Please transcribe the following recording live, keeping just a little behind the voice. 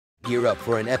Gear up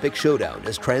for an epic showdown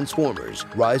as Transformers: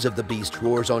 Rise of the Beast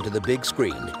roars onto the big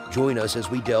screen. Join us as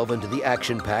we delve into the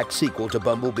action-packed sequel to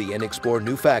Bumblebee and explore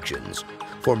new factions,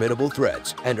 formidable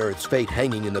threats, and Earth's fate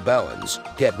hanging in the balance.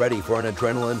 Get ready for an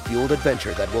adrenaline-fueled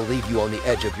adventure that will leave you on the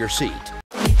edge of your seat.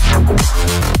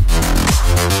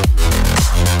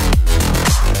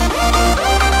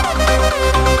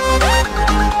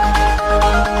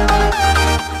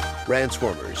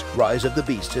 Transformers: Rise of the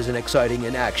Beast is an exciting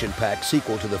and action-packed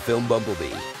sequel to the film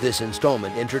Bumblebee. This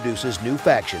installment introduces new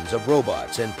factions of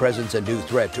robots and presents a new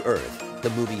threat to Earth. The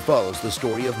movie follows the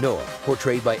story of Noah,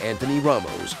 portrayed by Anthony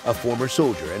Ramos, a former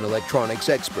soldier and electronics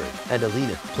expert, and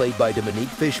Elena, played by Dominique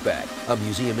Fishback, a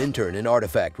museum intern and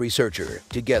artifact researcher.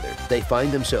 Together, they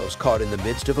find themselves caught in the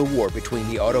midst of a war between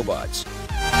the Autobots.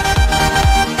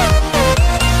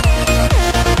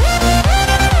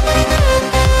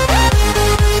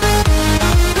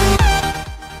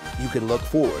 You can look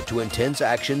forward to intense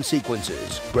action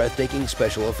sequences, breathtaking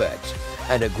special effects,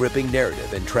 and a gripping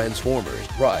narrative in Transformers: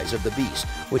 Rise of the Beast,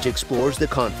 which explores the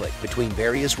conflict between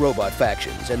various robot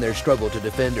factions and their struggle to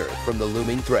defend Earth from the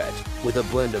looming threat. With a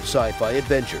blend of sci-fi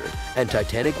adventure and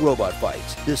titanic robot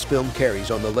fights, this film carries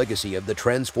on the legacy of the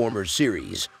Transformers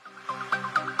series.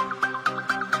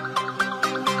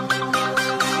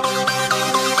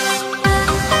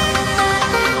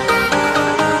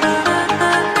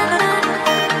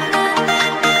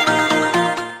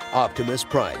 Optimus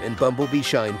Prime and Bumblebee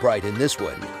shine bright in this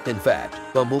one. In fact,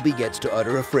 Bumblebee gets to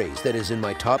utter a phrase that is in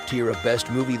my top tier of best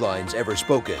movie lines ever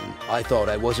spoken. I thought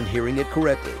I wasn't hearing it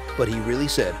correctly, but he really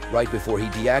said, right before he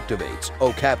deactivates,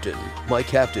 "Oh Captain, my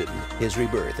Captain." His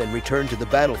rebirth and return to the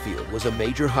battlefield was a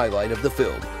major highlight of the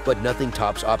film, but nothing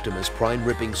tops Optimus Prime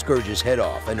ripping Scourge's head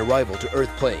off and arrival to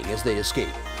Earth playing as they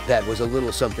escape. That was a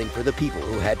little something for the people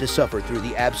who had to suffer through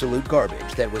the absolute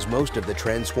garbage that was most of the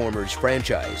Transformers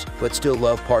franchise, but still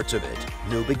love parts of it.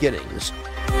 New beginnings.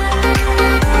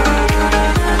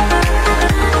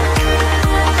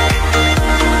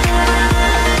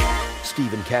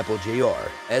 Stephen Campbell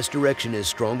Jr.'s direction is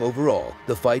strong overall.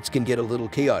 The fights can get a little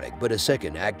chaotic, but a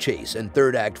second act chase and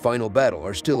third act final battle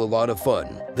are still a lot of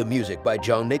fun. The music by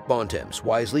John-Nick Bontemps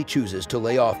wisely chooses to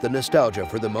lay off the nostalgia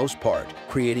for the most part,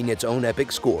 creating its own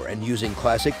epic score and using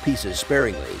classic pieces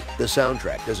sparingly. The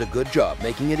soundtrack does a good job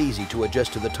making it easy to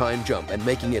adjust to the time jump and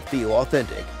making it feel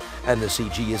authentic. And the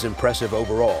CG is impressive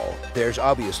overall. There's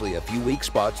obviously a few weak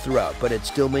spots throughout, but it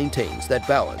still maintains that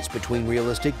balance between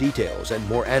realistic details and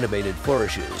more animated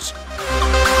flourishes.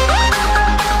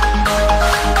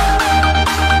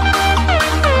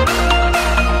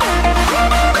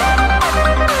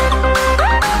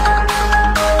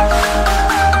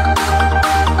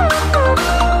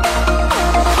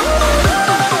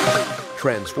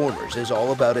 Transformers is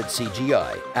all about its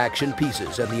CGI, action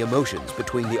pieces, and the emotions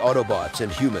between the Autobots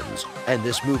and humans, and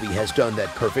this movie has done that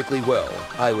perfectly well.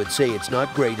 I would say it's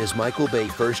not great as Michael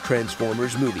Bay's first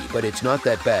Transformers movie, but it's not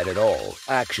that bad at all.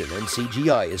 Action and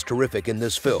CGI is terrific in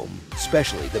this film,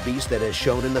 especially the beast that is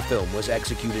shown in the film was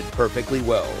executed perfectly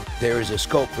well. There is a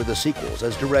scope for the sequels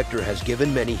as director has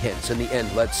given many hints. In the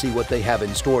end, let's see what they have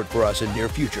in store for us in near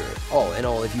future. All in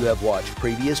all, if you have watched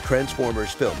previous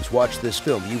Transformers films, watch this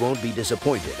film, you won't be disappointed,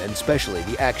 and especially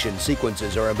the action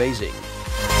sequences are amazing.